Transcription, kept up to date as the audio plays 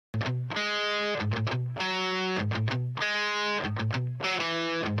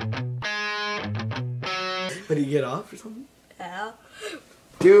What, do you get off or something? Yeah.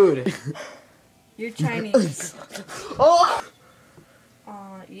 Dude. You're Chinese. Oh!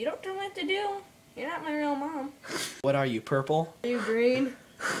 You don't tell me what to do. You're not my real mom. What are you, purple? Are you green?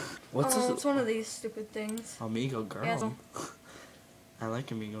 What's this? It's one of these stupid things. Omegle girl. Yeah. I like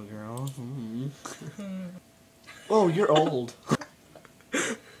Omegle girl. Oh, you're old.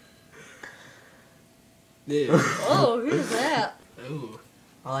 Dude. Oh, who's that? Ooh.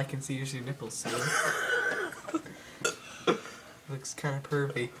 All I can see is your nipples, Sam. Looks kind of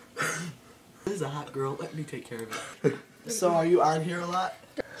pervy. This is a hot girl. Let me take care of it. So, are you on here a lot?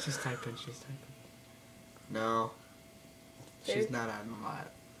 She's typing. No. She's not on a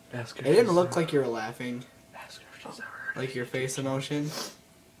lot. Ask her. It didn't look like you were laughing. Ask her if she's ever. Like your face emotion.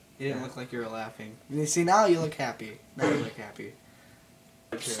 You didn't look like you were laughing. You see, now you look happy. Now you look happy.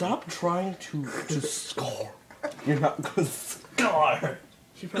 Stop trying to score. You're not going to score.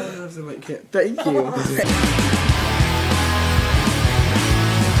 She probably lives in my kid. Thank you.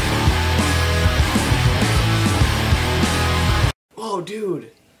 Oh,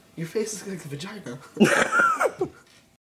 dude. Your face is like a vagina.